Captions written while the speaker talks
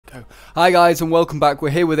So, hi guys and welcome back.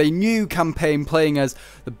 We're here with a new campaign playing as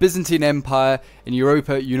the Byzantine Empire in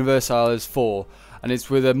Europa Universalis 4. And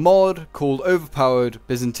it's with a mod called Overpowered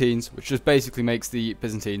Byzantines, which just basically makes the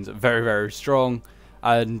Byzantines very, very strong.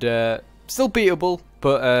 And still beatable,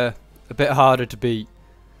 but a bit harder to beat.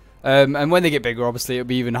 And when they get bigger, obviously, it'll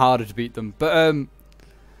be even harder to beat them. But,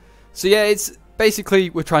 so yeah, it's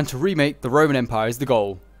basically we're trying to remake the Roman Empire is the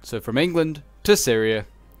goal. So from England to Syria.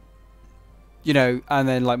 You know, and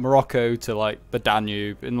then like Morocco to like the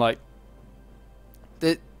Danube and like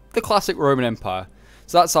the classic Roman Empire.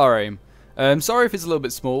 So that's our aim. Sorry if it's a little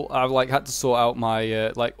bit small. I've like had to sort out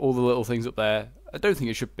my like all the little things up there. I don't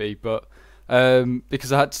think it should be, but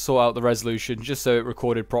because I had to sort out the resolution just so it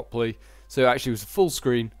recorded properly. So it actually was a full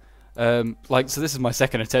screen. Like so, this is my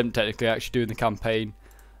second attempt technically actually doing the campaign.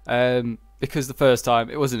 Because the first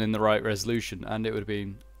time it wasn't in the right resolution and it would have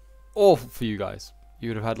been awful for you guys. You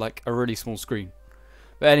would have had like a really small screen.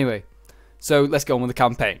 But anyway, so let's go on with the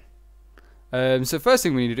campaign. So first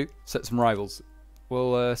thing we need to do, set some rivals.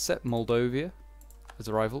 We'll set Moldova as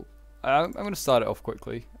a rival. I'm going to start it off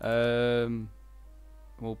quickly. We'll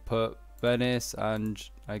put Venice and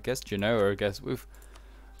I guess Genoa. I guess we've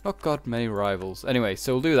not got many rivals. Anyway,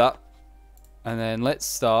 so we'll do that. And then let's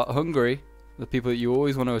start Hungary, the people that you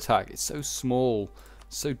always want to attack. It's so small,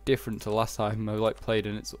 so different to last time I like played,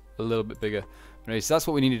 and it's a little bit bigger. Anyway, so that's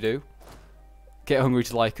what we need to do. Get Hungary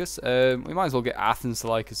to like us. We might as well get Athens to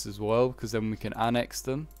like us as well, because then we can annex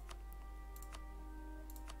them.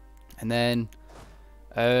 And then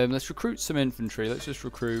let's recruit some infantry. Let's just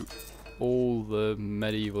recruit all the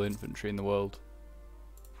medieval infantry in the world.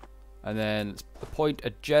 And then let's appoint a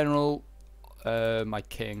general. My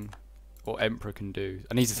king or emperor can do.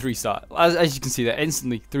 And he's a 3-star. As you can see, they're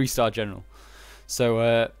instantly 3-star general.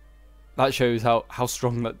 So that shows how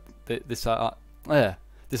strong that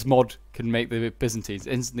this mod can make the Byzantines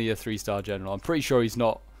instantly a 3-star general. I'm pretty sure he's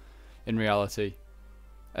not in reality.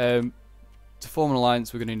 To form an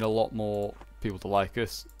alliance, we're going to need a lot more people to like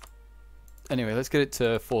us. Anyway, let's get it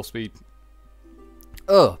to 4 speed.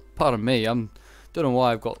 Oh, pardon me. Don't know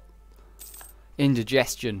why I've got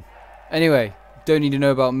indigestion. Anyway, don't need to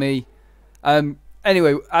know about me.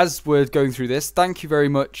 Anyway, as we're going through this, thank you very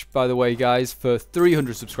much, by the way, guys, for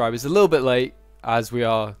 300 subscribers. A little bit late, as we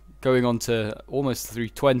are going on to almost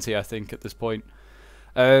 320, I think, at this point.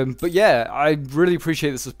 But yeah, I really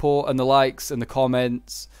appreciate the support and the likes and the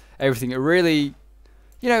comments, everything. It really,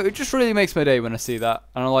 you know, it just really makes my day when I see that.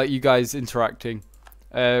 And I like you guys interacting.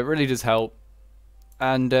 It really does help.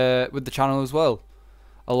 And with the channel as well,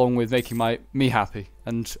 along with making me happy.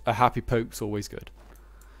 And a happy Pope's always good.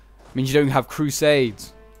 It means you don't have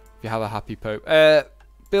crusades if you have a happy Pope.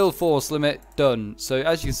 Build force limit, done. So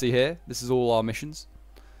as you can see here, this is all our missions.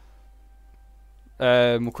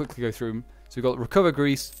 We'll quickly go through them. So we've got recover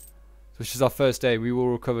Greece, which is our first day. We will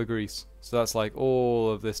recover Greece. So that's like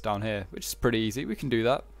all of this down here, which is pretty easy. We can do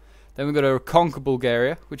that. Then we've got to conquer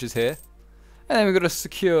Bulgaria, which is here. And then we've got to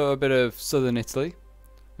secure a bit of southern Italy,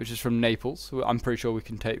 which is from Naples. I'm pretty sure we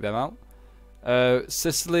can take them out.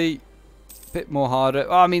 Sicily, a bit more harder.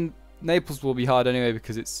 Well, I mean, Naples will be hard anyway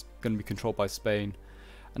because it's going to be controlled by Spain.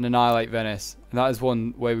 And annihilate Venice. And that is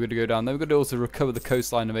one way we're going to go down. Then we're going to also recover the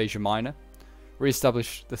coastline of Asia Minor.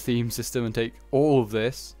 Re-establish the theme system and take all of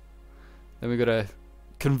this. Then we're going to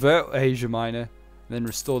convert Asia Minor. And then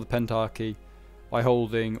restore the Pentarchy by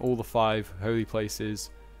holding all the 5 holy places.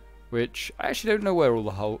 Which, I actually don't know where all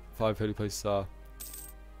the 5 holy places are.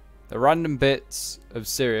 The random bits of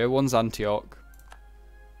Syria. One's Antioch.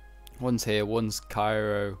 One's here. One's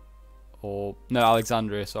Cairo. Or, no,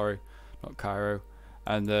 Alexandria, sorry. Not Cairo.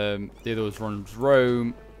 And the other was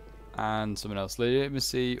Rome and someone else.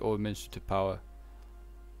 Legitimacy or administrative power?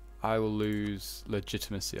 I will lose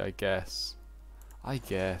legitimacy, I guess.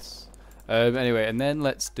 Anyway, and then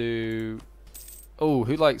let's do... Oh,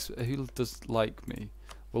 who does like me?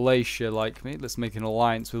 Wallachia like me. Let's make an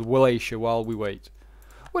alliance with Wallachia while we wait.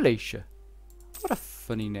 Wallachia. What a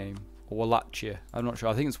funny name. Or Wallachia. I'm not sure.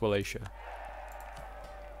 I think it's Wallachia.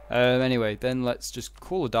 Anyway, then let's just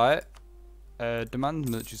call a diet. Demand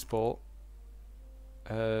military support.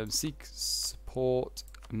 Seek support,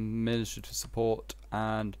 administrative support,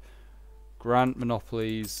 and grant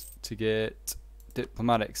monopolies to get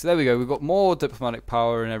diplomatic. So there we go. We've got more diplomatic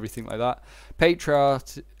power and everything like that. Patriarch.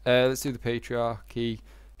 Let's do the patriarchy.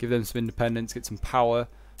 Give them some independence. Get some power.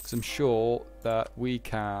 Because I'm sure that we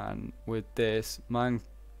can with this. Man,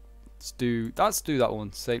 let's do that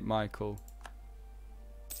one. Saint Michael.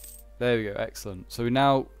 There we go, excellent. So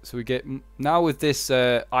we get with this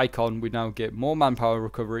icon, we now get more manpower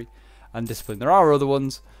recovery and discipline. There are other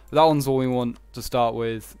ones, but that one's all we want to start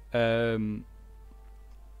with.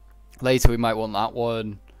 Later we might want that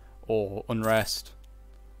one, or unrest,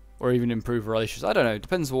 or even improve relations. I don't know,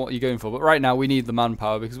 depends on what you're going for. But right now we need the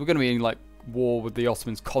manpower because we're going to be in like war with the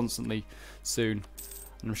Ottomans constantly soon.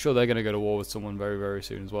 And I'm sure they're going to go to war with someone very, very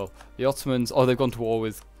soon as well. The Ottomans, oh, they've gone to war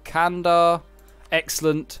with Kandar.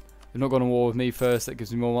 Excellent. They've not gone to war with me first. That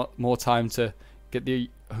gives me more time to get the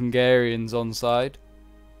Hungarians on side.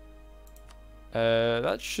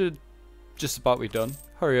 That should just about be done.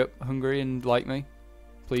 Hurry up, Hungary, and like me,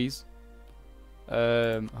 please.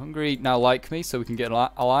 Hungary now like me, so we can get an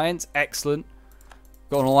alliance. Excellent.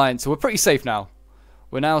 Got an alliance, so we're pretty safe now.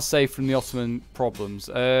 We're now safe from the Ottoman problems.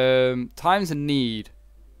 Times in need.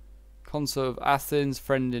 Consort of Athens,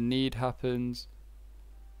 friend in need happens.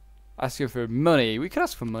 Asking for money. We could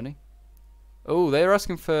ask for money. Oh, they're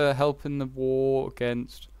asking for help in the war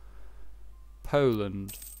against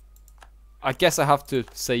Poland. I guess I have to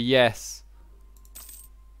say yes.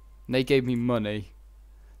 And they gave me money.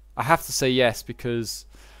 I have to say yes because...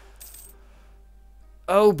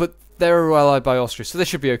 Oh, but they're allied by Austria, so they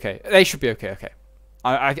should be okay. They should be okay, okay.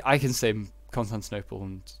 I can say Constantinople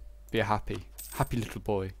and be a happy little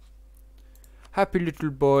boy. Happy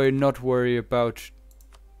little boy, not worry about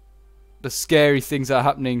the scary things that are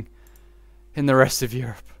happening in the rest of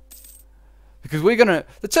Europe. Because we're gonna...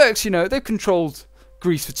 The Turks, you know, they've controlled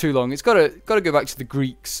Greece for too long. It's gotta go back to the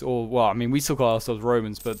Greeks, or... Well, I mean, we still call ourselves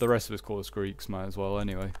Romans, but the rest of us call us Greeks, might as well,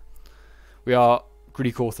 anyway. We are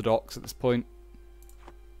Greek Orthodox at this point.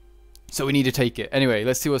 So we need to take it. Anyway,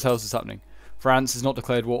 let's see what else is happening. France has not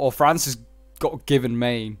declared war. Or France has got given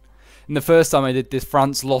Maine. And the first time I did this,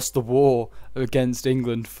 France lost the war against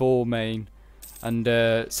England for Maine. And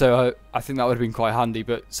so I think that would have been quite handy.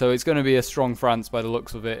 But so it's going to be a strong France by the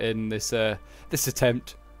looks of it in this this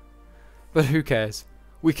attempt. But who cares?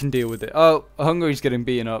 We can deal with it. Oh, Hungary's getting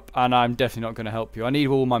beaten up, and I'm definitely not going to help you. I need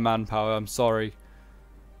all my manpower. I'm sorry.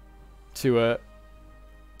 To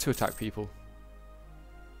attack people.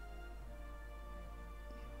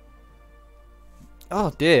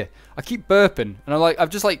 Oh dear! I keep burping, and I've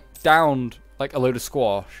just like downed like a load of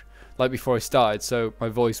squash like before I started, so my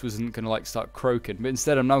voice wasn't gonna like start croaking. But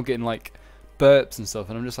instead, I'm now getting like burps and stuff,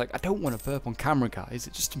 and I'm just like, I don't want to burp on camera, guys.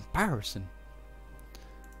 It's just embarrassing.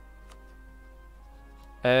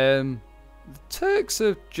 The Turks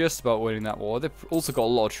are just about winning that war. They've also got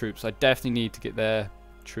a lot of troops. I definitely need to get their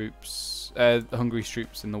troops, Hungary's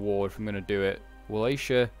troops in the war if I'm gonna do it.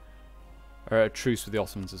 Wallachia are at a truce with the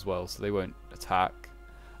Ottomans as well, so they won't attack.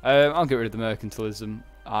 I'll get rid of the mercantilism.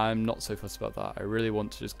 I'm not so fussed about that. I really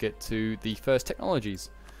want to just get to the first technologies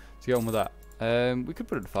to get on with that. We could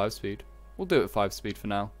put it at 5 speed. We'll do it at 5 speed for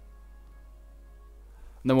now.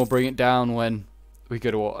 And then we'll bring it down when we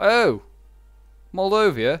go to war. Oh!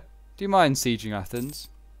 Moldova, do you mind sieging Athens?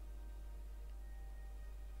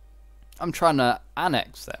 I'm trying to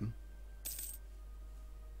annex them.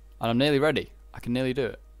 And I'm nearly ready. I can nearly do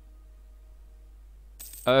it.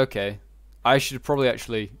 Okay. I should probably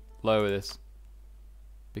actually lower this.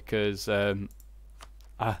 Because I'm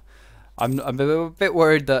a bit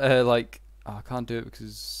worried that like I can't do it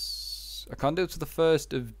because I can't do it to the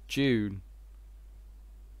 1st of June.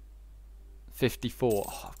 54.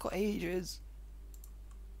 Oh, I've got ages.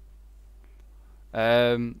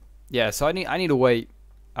 Yeah, so I need to wait.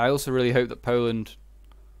 I also really hope that Poland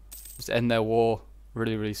just end their war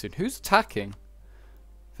really, really soon. Who's attacking?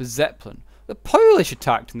 For Zeppelin. The Polish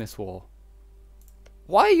attacked in this war.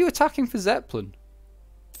 Why are you attacking for Zeppelin?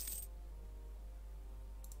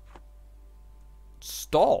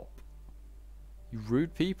 Stop. You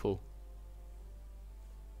rude people.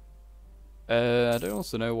 I don't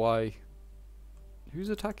also know why. Who's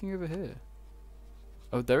attacking over here?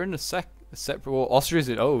 Oh, they're in a separate war. Austria's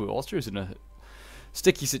in a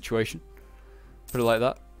sticky situation. Put it like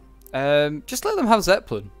that. Just let them have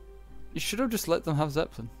Zeppelin. You should have just let them have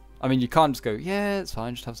Zeppelin. I mean, you can't just go, yeah, it's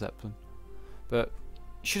fine, just have Zeppelin. But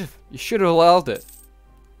you should have allowed it.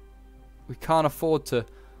 We can't afford to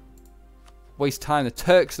waste time. The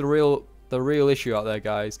Turks are the real issue out there,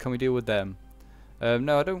 guys. Can we deal with them?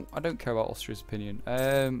 No, I don't care about Austria's opinion.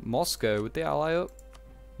 Moscow, would they ally up?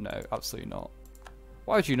 No, absolutely not.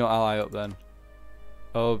 Why would you not ally up then?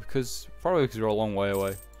 Oh, probably because you're a long way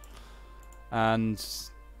away. And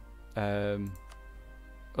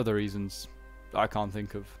other reasons I can't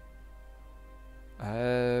think of.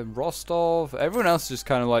 Rostov. Everyone else just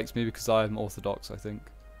kind of likes me because I'm Orthodox, I think.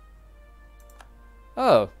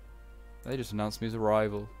 Oh, they just announced me as a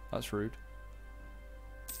rival. That's rude.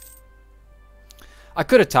 I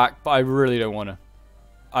could attack, but I really don't want to.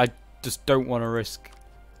 I just don't want to risk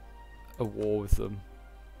a war with them.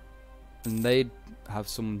 And they'd have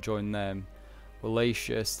someone join them.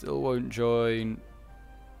 Wallachia still won't join.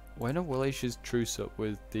 When are Wallach's truce up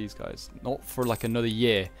with these guys? Not for like another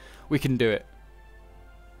year. We can do it.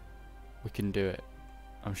 We can do it.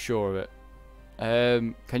 I'm sure of it.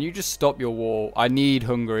 Can you just stop your war? I need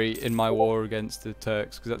Hungary in my war against the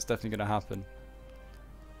Turks, because that's definitely going to happen.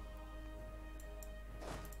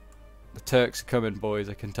 The Turks are coming, boys.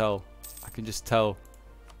 I can tell. I can just tell.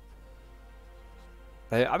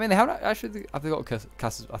 I mean, they haven't actually. Have they got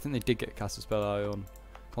Cassis? I think they did get Cassis Belli on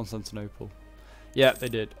Constantinople. Yeah, they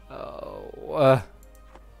did. Oh,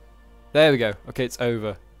 there we go. Okay, it's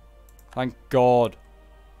over. Thank God.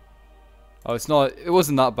 Oh, it's not. It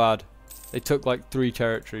wasn't that bad. They took like 3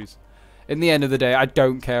 territories. In the end of the day, I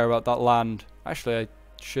don't care about that land. Actually,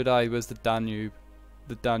 should I? Where's the Danube?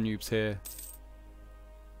 The Danube's here.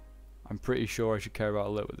 I'm pretty sure I should care about a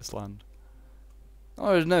little bit of this land.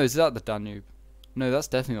 Oh no, is that the Danube? No, that's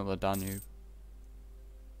definitely not the Danube.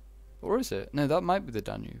 Or is it? No, that might be the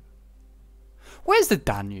Danube. Where's the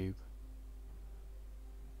Danube?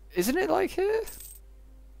 Isn't it like here?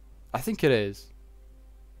 I think it is.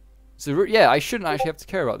 So yeah, I shouldn't actually have to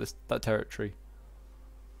care about that territory.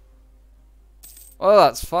 Oh,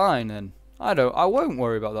 that's fine then. I won't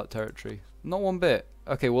worry about that territory. Not one bit.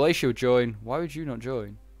 Okay, well, Asia will join. Why would you not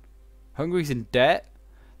join? Hungary's in debt.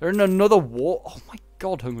 They're in another war. Oh my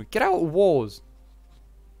God, Hungary, get out of wars.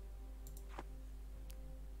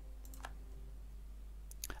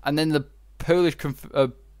 And then the Polish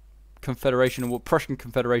Confederation, or Prussian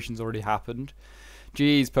Confederation's already happened.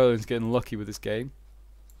 Jeez, Poland's getting lucky with this game.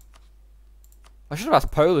 I should have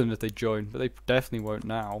asked Poland if they joined, but they definitely won't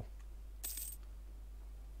now.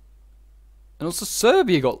 And also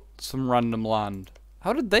Serbia got some random land.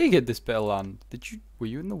 How did they get this bit of land? Were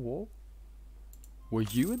you in the war? Were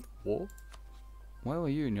you in the war? Why were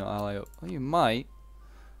you and your ally up? Oh, you might.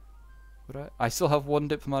 But I still have 1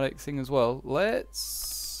 diplomatic thing as well.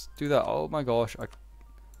 Let's do that. Oh my gosh.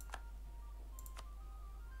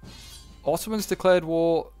 Ottomans declared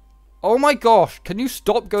war. Oh my gosh. Can you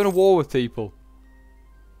stop going to war with people?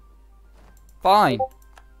 Fine.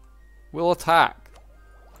 We'll attack.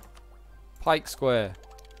 Pike Square.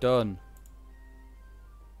 Done.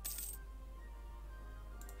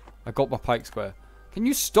 I got my Pike Square. Can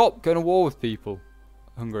you stop going to war with people?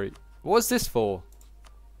 Hungary. What's this for?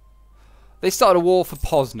 They started a war for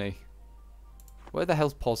Pozny. Where the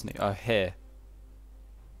hell's Pozny? Oh, here.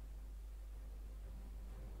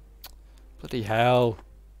 Bloody hell.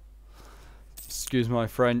 Excuse my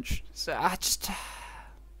French. So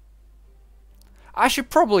I should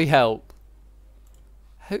probably help.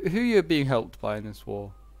 Who are you being helped by in this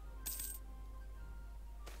war?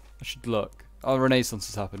 I should look. Oh, Renaissance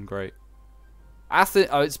has happened. Great. Athens.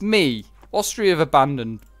 Oh, it's me. Austria have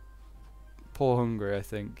abandoned poor Hungary, I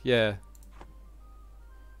think. Yeah.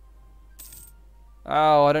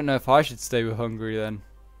 Oh, I don't know if I should stay with Hungary then.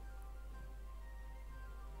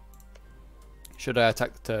 Should I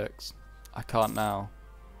attack the Turks? I can't now.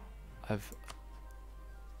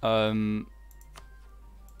 I'm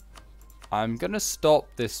gonna stop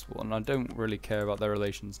this one. I don't really care about their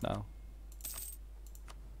relations now.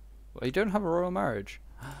 Well, you don't have a royal marriage.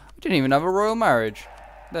 We didn't even have a royal marriage.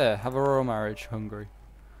 There, have a royal marriage, Hungary.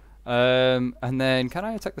 And then, can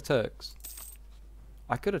I attack the Turks?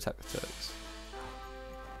 I could attack the Turks.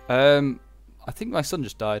 I think my son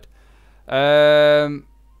just died.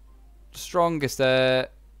 Strongest heir,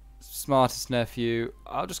 smartest nephew.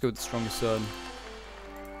 I'll just go with the strongest son.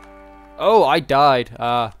 Oh, I died.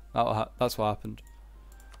 Ah, that's what happened.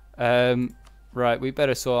 Right, we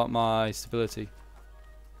better sort out my stability.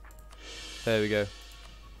 There we go.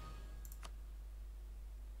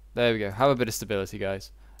 There we go. Have a bit of stability,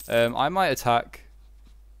 guys. I might attack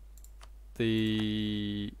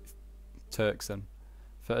the Turks then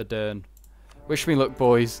for Adern. Wish me luck,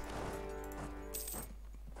 boys.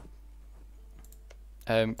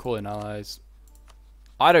 Call in allies.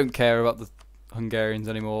 I don't care about the Hungarians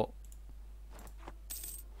anymore.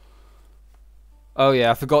 Oh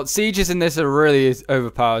yeah, I forgot. Sieges in this are really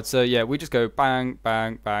overpowered. So yeah, we just go bang,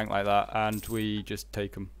 bang, bang like that, and we just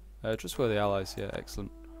take them. Trustworthy allies. Yeah,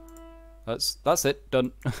 excellent. That's it.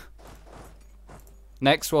 Done.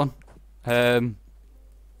 Next one. Let's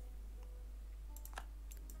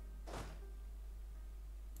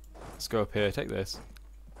go up here. Take this.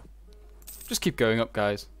 Just keep going up,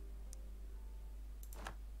 guys.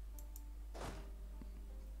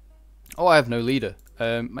 Oh, I have no leader.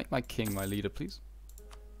 Make my king my leader, please.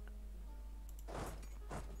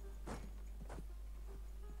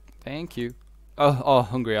 Thank you. Oh,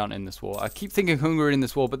 Hungary aren't in this war. I keep thinking Hungary are in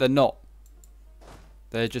this war, but they're not.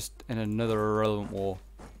 They're just in another irrelevant war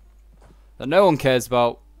that no one cares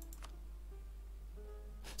about.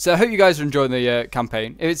 So I hope you guys are enjoying the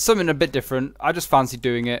campaign. If it's something a bit different, I just fancied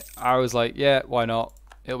doing it. I was like, yeah, why not?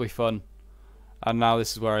 It'll be fun. And now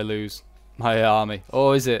this is where I lose my army.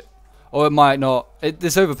 Or is it? Or it might not.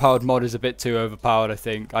 This overpowered mod is a bit too overpowered, I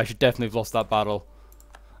think. I should definitely have lost that battle.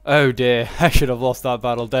 Oh dear, I should have lost that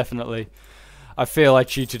battle, definitely. I feel I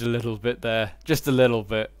cheated a little bit there. Just a little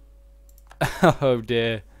bit. Oh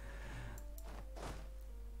dear.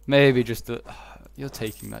 Maybe just a... You're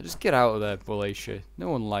taking that. Just get out of there, Wallachia. No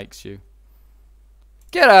one likes you.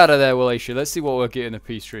 Get out of there, Wallachia. Let's see what we'll get in the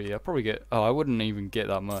peace treaty. I'll probably get... Oh, I wouldn't even get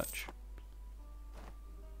that much.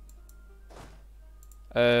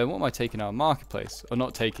 What am I taking out? Marketplace. Or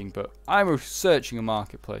not taking, but I'm researching a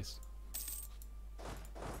marketplace.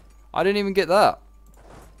 I didn't even get that.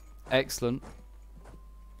 Excellent.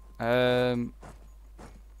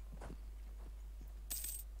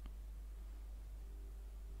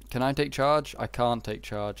 Can I take charge? I can't take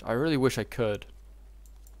charge. I really wish I could.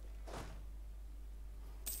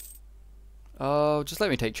 Oh, just let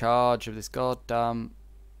me take charge of this goddamn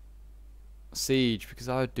siege, because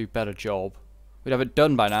I would do a better job. We'd have it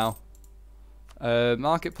done by now.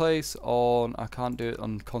 Marketplace on... I can't do it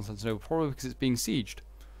on Constantinople, probably because it's being sieged.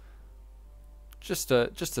 Just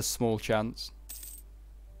a small chance.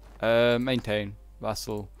 Maintain.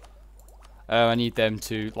 Vassal. I need them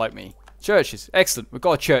to like me. Churches. Excellent. We've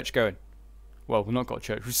got a church going. Well, we've not got a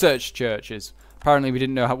church. We searched churches. Apparently we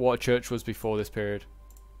didn't know what a church was before this period.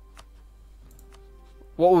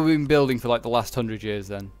 What have we been building for like the last 100 years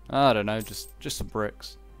then? I don't know. Just some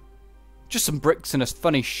bricks. Just some bricks in a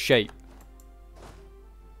funny shape.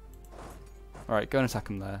 Alright, go and attack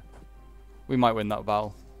them there. We might win that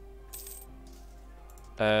battle.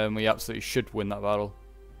 We absolutely should win that battle.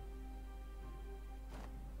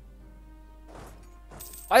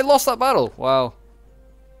 I lost that battle! Wow.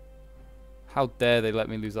 How dare they let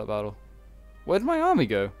me lose that battle. Where did my army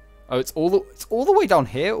go? Oh, it's all the way down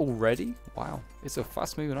here already? Wow. It's a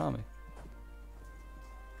fast moving army.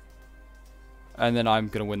 And then I'm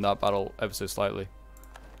going to win that battle ever so slightly.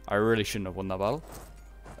 I really shouldn't have won that battle.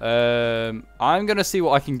 I'm going to see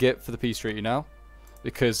what I can get for the peace treaty now.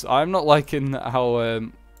 Because I'm not liking how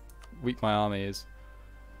weak my army is.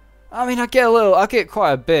 I mean, I get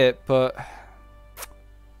quite a bit, but...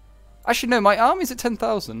 Actually, no, my army's at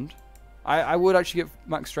 10,000. I would actually get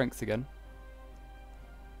max strength again.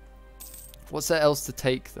 What's there else to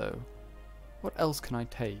take, though? What else can I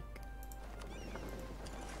take?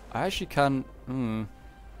 I actually can...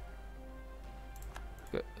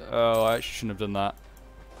 Oh, I actually shouldn't have done that.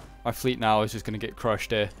 My fleet now is just going to get crushed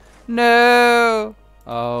here. No!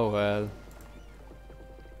 Oh, well.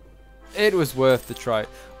 It was worth the try.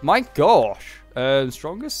 My gosh!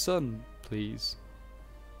 Strongest son, please.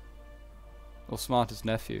 Or smartest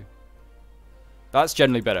nephew. That's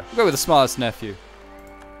generally better. We'll go with the smartest nephew.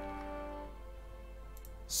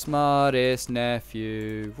 Smartest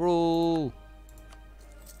nephew. Rule.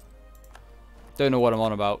 Don't know what I'm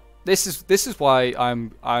on about. This is why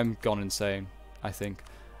I'm gone insane, I think.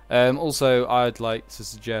 Also, I'd like to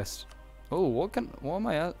suggest... Oh, what am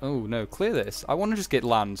I at? Oh, no, clear this. I want to just get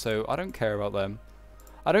land, so I don't care about them.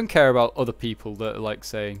 I don't care about other people that are like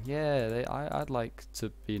saying, yeah, I'd like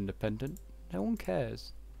to be independent. No one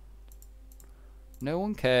cares. No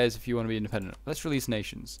one cares if you want to be independent. Let's release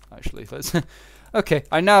nations, actually. Let's okay,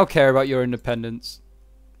 I now care about your independence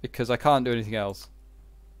because I can't do anything else.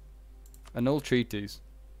 Annul treaties.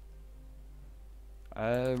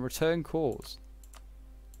 Return cause.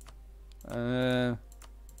 I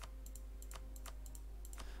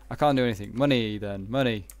can't do anything. Money then.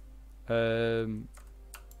 Money. Oh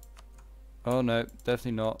no,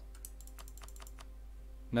 definitely not.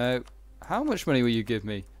 No. How much money will you give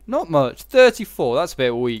me? Not much. 34. That's a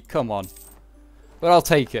bit weak. Come on. But I'll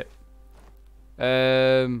take it.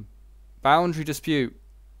 Boundary dispute.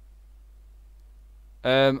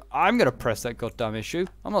 I'm going to press that goddamn issue.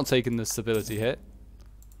 I'm not taking the stability hit.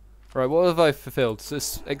 Right, what have I fulfilled? So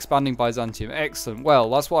this expanding Byzantium. Excellent. Well,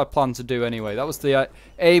 that's what I planned to do anyway. That was the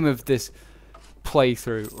aim of this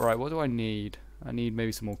playthrough. Right, what do I need? I need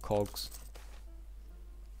maybe some more cogs.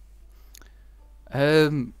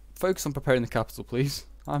 Focus on preparing the capital, please.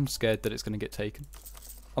 I'm scared that it's going to get taken.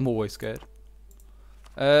 I'm always scared.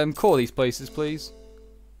 Core these places, please.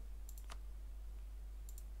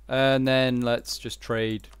 And then let's just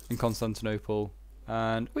trade in Constantinople.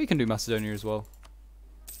 And we can do Macedonia as well.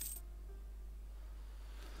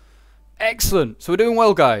 Excellent. So we're doing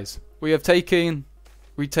well, guys. We've taken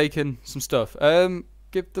some stuff.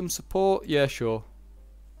 Give them support. Yeah, sure.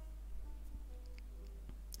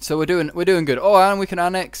 So we're doing good. Oh, and we can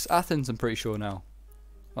annex Athens, I'm pretty sure now.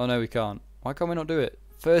 Oh no, we can't. Why can't we not do it?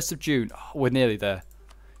 1st of June. Oh, we're nearly there.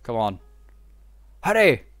 Come on.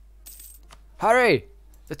 Hurry! Hurry!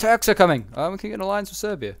 The Turks are coming! We can get an alliance with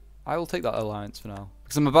Serbia. I will take that alliance for now.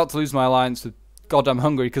 Because I'm about to lose my alliance with goddamn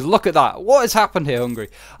Hungary. Because look at that. What has happened here, Hungary?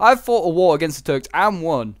 I've fought a war against the Turks and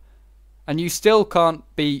won. And you still can't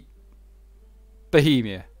beat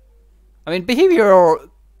Bohemia. I mean, Bohemia are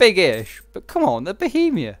big-ish. But come on, they're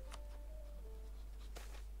Bohemia.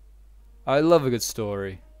 I love a good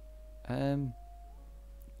story. Do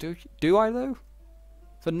I though?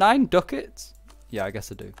 For 9 ducats? Yeah, I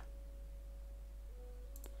guess I do.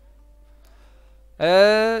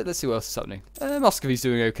 Let's see what else is happening. Muscovy's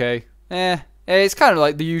doing okay. It's kind of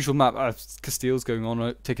like the usual map. Castile's going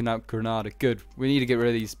on, taking out Granada. Good. We need to get rid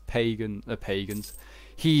of these pagans,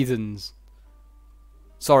 heathens.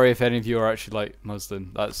 Sorry if any of you are actually like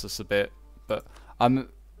Muslim. That's just a bit. But I'm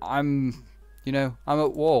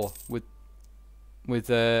at war with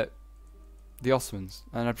the Ottomans,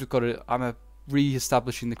 and I've just got to. I'm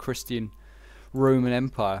re-establishing the Christian Roman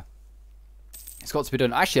Empire. It's got to be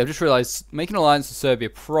done. Actually, I've just realised making an alliance with Serbia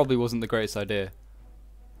probably wasn't the greatest idea.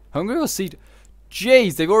 Hungary will cede.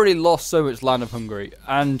 Jeez, they've already lost so much land of Hungary,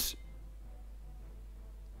 and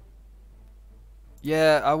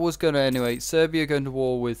yeah, I was gonna anyway. Serbia going to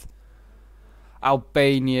war with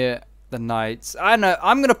Albania, the Knights. I know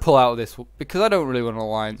I'm gonna pull out of this because I don't really want an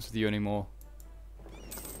alliance with you anymore.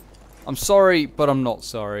 I'm sorry, but I'm not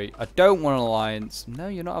sorry. I don't want an alliance. No,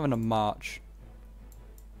 you're not having a march.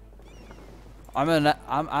 I'm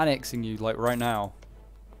annexing you, like, right now.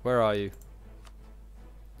 Where are you?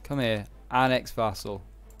 Come here. Annex vassal.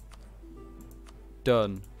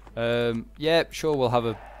 Done. Yeah, sure, we'll have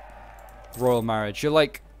a royal marriage. You're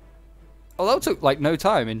like... Oh, that took, like, no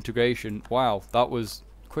time. Integration. Wow, that was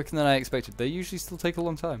quicker than I expected. They usually still take a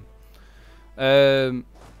long time.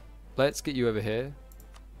 Let's get you over here.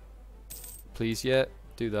 Please, yeah,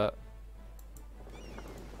 do that.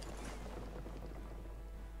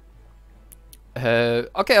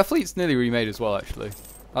 Okay, our fleet's nearly remade as well, actually.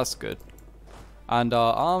 That's good. And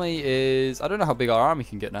our army is... I don't know how big our army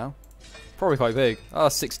can get now. Probably quite big.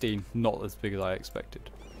 16. Not as big as I expected.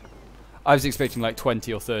 I was expecting like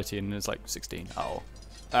 20 or 30 and it's like 16. Oh.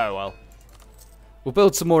 Oh well. We'll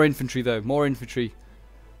build some more infantry though. More infantry.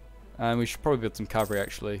 And we should probably build some cavalry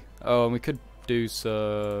actually. Oh, and we could do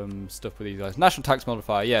some stuff with these guys. National tax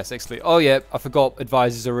modifier, yes, excellent. Oh yeah, I forgot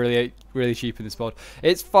advisors are really cheap in this mod.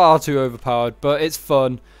 It's far too overpowered, but it's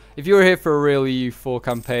fun. If you're here for a real EU4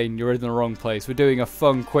 campaign, you're in the wrong place. We're doing a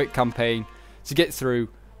fun, quick campaign to get through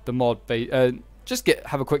the mod.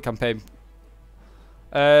 Have a quick campaign.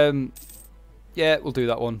 Yeah, we'll do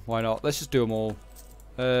that one. Why not? Let's just do them all.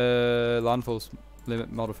 Landfalls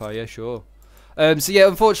limit modifier, yeah, sure. So yeah,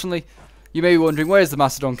 unfortunately, you may be wondering, where's the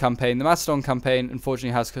Macedon campaign? The Macedon campaign,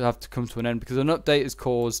 unfortunately, has to have to come to an end because an update has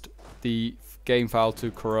caused the game file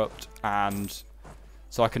to corrupt, and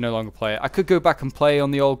so I can no longer play it. I could go back and play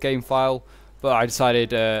on the old game file, but I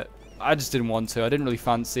decided I just didn't want to. I didn't really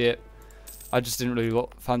fancy it. I just didn't really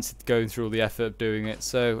fancy going through all the effort of doing it.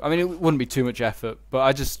 So, I mean, it wouldn't be too much effort, but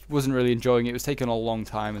I just wasn't really enjoying it. It was taking a long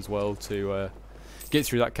time as well to get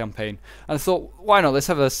through that campaign. And I thought, why not? Let's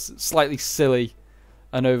have a slightly silly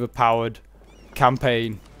and overpowered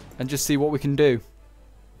campaign and just see what we can do.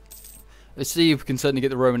 Let's see if we can certainly get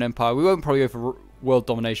the Roman Empire. We won't probably go for world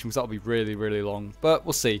domination because that'll be really, really long, but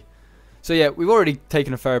we'll see. So yeah, we've already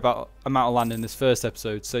taken a fair amount of land in this first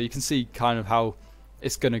episode, so you can see kind of how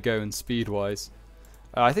it's going to go in speed wise.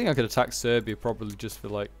 I think I could attack Serbia probably just for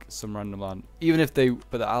like some random land, even if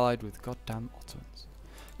but they're allied with goddamn Ottomans.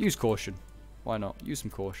 Use caution. Why not? Use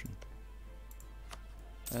some caution.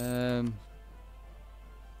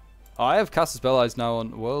 I have Casus Belli now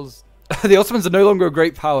on the world's... The Ottomans are no longer a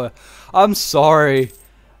great power. I'm sorry.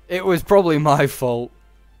 It was probably my fault.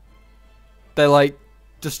 They're like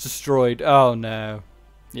just destroyed. Oh no.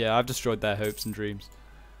 Yeah, I've destroyed their hopes and dreams.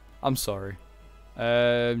 I'm sorry.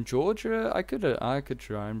 Georgia? I could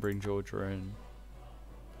try and bring Georgia in.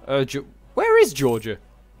 Where is Georgia?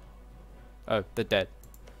 Oh, they're dead.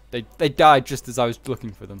 They died just as I was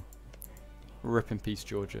looking for them. Rip in peace,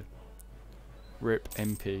 Georgia. Rip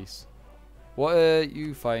in peace. What are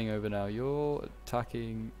you fighting over now? You're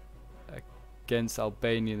attacking against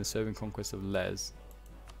Albania in the Serbian conquest of Les.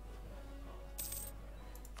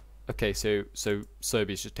 Okay, so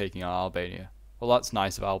Serbia's just taking on Albania. Well, that's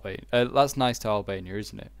nice of Albania. That's nice to Albania,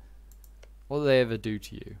 isn't it? What do they ever do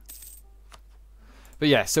to you? But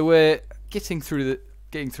yeah, so we're getting through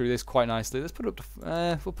this quite nicely. Let's put it up to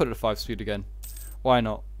we'll put it at 5 speed again. Why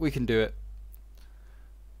not? We can do it.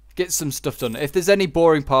 Get some stuff done. If there's any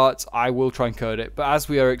boring parts, I will try and code it. But as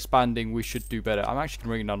we are expanding, we should do better. I'm actually going to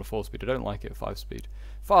bring it down to 4 speed. I don't like it at 5 speed.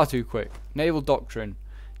 Far too quick. Naval doctrine.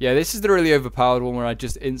 Yeah, this is the really overpowered one where I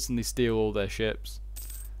just instantly steal all their ships.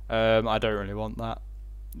 I don't really want that,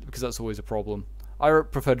 because that's always a problem. I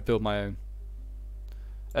prefer to build my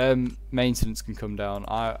own. Maintenance can come down.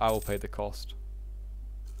 I will pay the cost.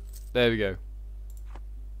 There we go.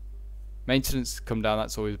 Maintenance come down,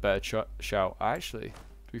 that's always a better shout. Actually,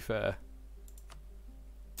 to be fair.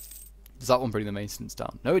 Does that one bring the maintenance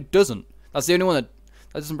down? No, it doesn't. That's the only one that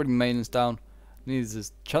doesn't bring the maintenance down. Neither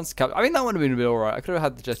does chance to capture. I mean, that would have been a bit alright. I could have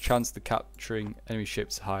had the chance to capturing enemy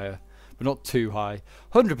ships higher, but not too high.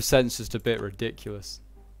 100% is just a bit ridiculous.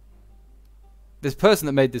 This person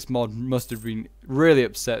that made this mod must have been really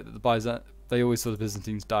upset that they always saw the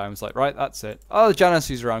Byzantines die and was like, right, that's it. Oh, the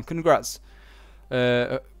Janissaries around. Congrats.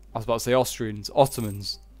 I was about to say Austrians,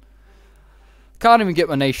 Ottomans. Can't even get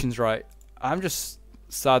my nations right. I'm just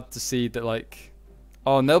sad to see that, like,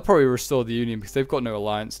 oh, and they'll probably restore the Union because they've got no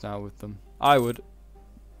alliance now with them. I would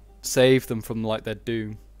save them from, like, their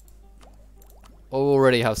doom.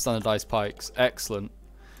 Already have standardized pikes. Excellent.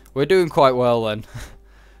 We're doing quite well then.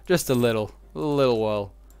 Just a little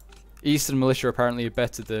well. Eastern militia apparently are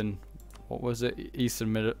better than, what was it?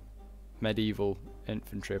 Eastern medieval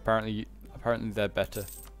infantry. Apparently they're better.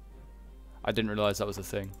 I didn't realise that was a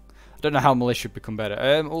thing. I don't know how militia become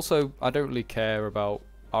better. Also, I don't really care about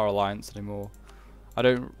our alliance anymore. I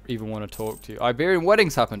don't even want to talk to you. Iberian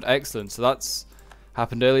weddings happened. Excellent. So that's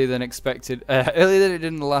happened earlier than expected. Earlier than it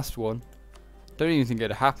did in the last one. Don't even think it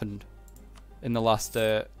happened in the last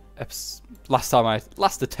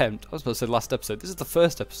last attempt. I was about to say last episode. This is the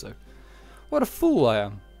first episode. What a fool I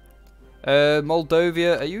am.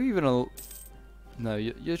 Moldova, are you even a? No,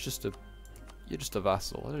 you're just a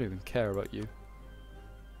vassal. I don't even care about you.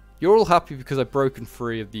 You're all happy because I've broken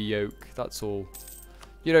free of the yoke. That's all.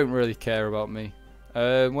 You don't really care about me.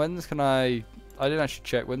 When's can I didn't actually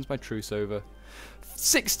check. When's my truce over?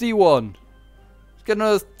 61. It's got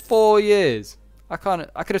another 4 years. I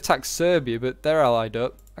could attack Serbia, but they're allied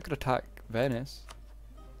up. I could attack Venice.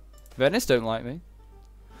 Venice don't like me.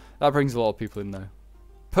 That brings a lot of people in though.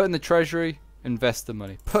 Put in the treasury. Invest the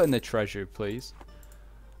money. Put in the treasury, please.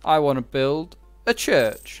 I want to build a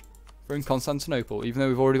church in Constantinople, even though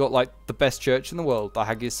we've already got like the best church in the world, the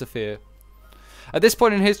Hagia Sophia. At this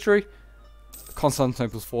point in history,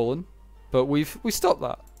 Constantinople's fallen, but we stopped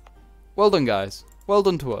that. Well done, guys. Well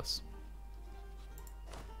done to us.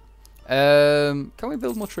 Can we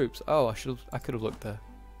build more troops? Oh, I could have looked there.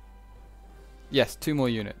 Yes, 2 more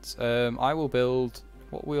units. I will build.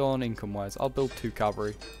 What are we on income wise? I'll build 2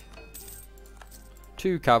 cavalry.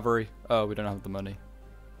 2 cavalry. Oh, we don't have the money.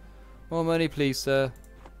 More money, please, sir.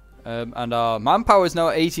 And our manpower is now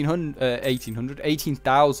at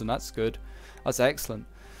 18,000. That's good. That's excellent.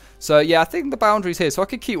 So yeah, I think the boundary's here. So I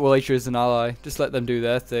could keep Wallachia as an ally. Just let them do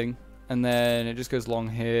their thing. And then it just goes along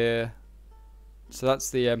here. So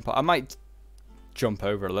that's the empire. I might jump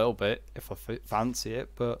over a little bit if I fancy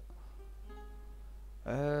it, but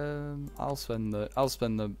I'll spend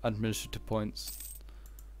the administrative points.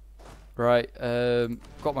 Right.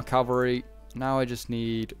 Got my cavalry. Now I just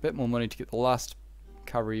need a bit more money to get the last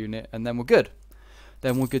cavalry unit, and then we're good.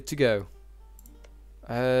 Then we're good to go.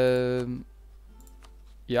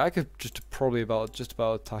 Yeah, I could just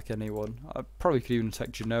about attack anyone. I probably could even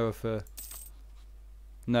attack Genoa for.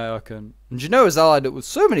 No, I couldn't. And Genoa's allied up with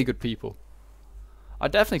so many good people. I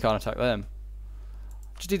definitely can't attack them.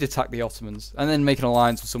 Just need to attack the Ottomans and then make an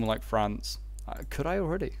alliance with someone like France. Could I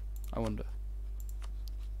already? I wonder.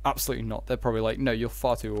 Absolutely not. They're probably like, no, you're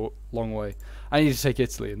far too long away. I need to take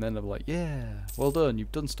Italy, and then they're like, yeah, well done,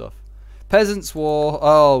 you've done stuff. Peasants' war.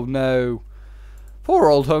 Oh no, poor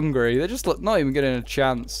old Hungary. They're just not even getting a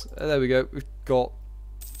chance. There we go. We've got.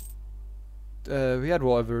 We had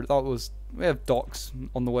whatever that was. We have docks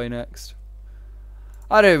on the way next.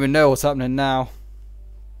 I don't even know what's happening now.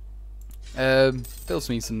 Build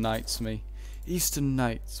some Eastern Knights for me. Eastern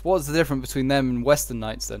Knights. What's the difference between them and Western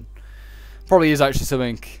Knights then? Probably is actually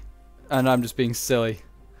something, and I'm just being silly.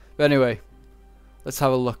 But anyway, let's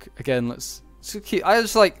have a look again. I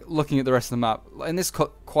just like looking at the rest of the map. In this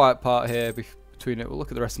quiet part here between it, we'll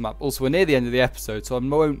look at the rest of the map. Also, we're near the end of the episode, so I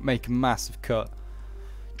won't make a massive cut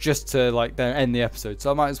just to like then end the episode. So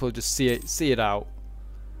I might as well just see it out.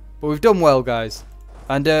 But we've done well, guys.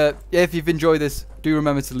 And yeah, if you've enjoyed this, do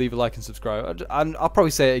remember to leave a like and subscribe. And I'll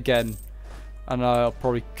probably say it again, and I'll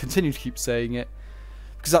probably continue to keep saying it.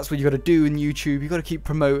 Because that's what you got to do in YouTube. You got to keep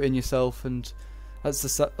promoting yourself, and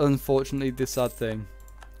that's unfortunately the sad thing.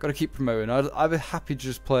 Got to keep promoting. I'd be happy to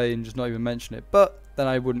just play and just not even mention it, but then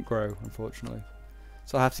I wouldn't grow, unfortunately.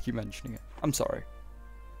 So I have to keep mentioning it. I'm sorry.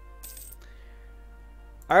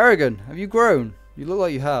 Aragon, have you grown? You look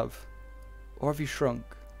like you have, or have you shrunk?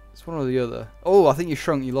 It's one or the other. Oh, I think you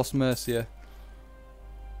shrunk. You lost Mercia.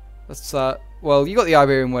 That's well, you got the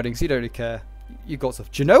Iberian wedding, so you don't really care. You got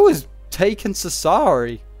stuff. Genoa's taken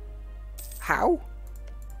Sassari. How?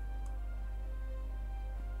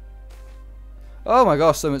 Oh my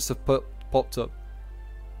gosh, so much stuff popped up.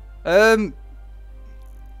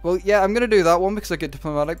 Well, yeah, I'm gonna do that one because I get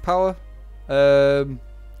diplomatic power. The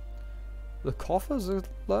coffers are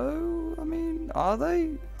low. I mean, are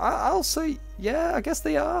they? I'll say, yeah, I guess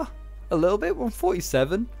they are. A little bit.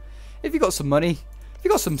 147. If you got some money, if you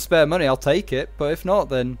got some spare money, I'll take it. But if not,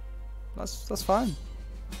 then that's fine.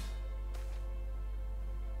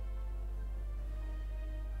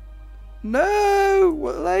 No,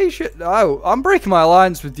 Malaysia. No, I'm breaking my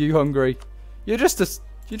alliance with you, Hungary. You're just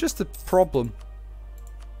a problem.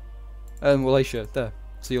 And Malaysia, there.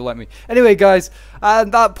 So you'll let me. Anyway, guys,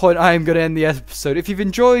 at that point, I am going to end the episode. If you've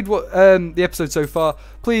enjoyed what the episode so far,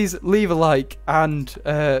 please leave a like and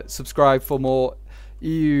subscribe for more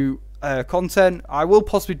EU content. I will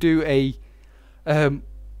possibly do a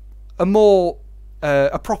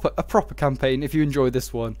proper campaign if you enjoyed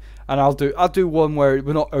this one, and I'll do one where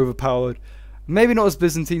we're not overpowered. Maybe not as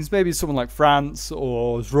Byzantines, maybe someone like France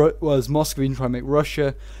or as Muscovy trying to make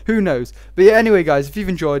Russia. Who knows? But yeah, anyway, guys, if you've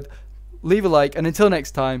enjoyed, leave a like, and until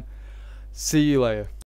next time, see you later.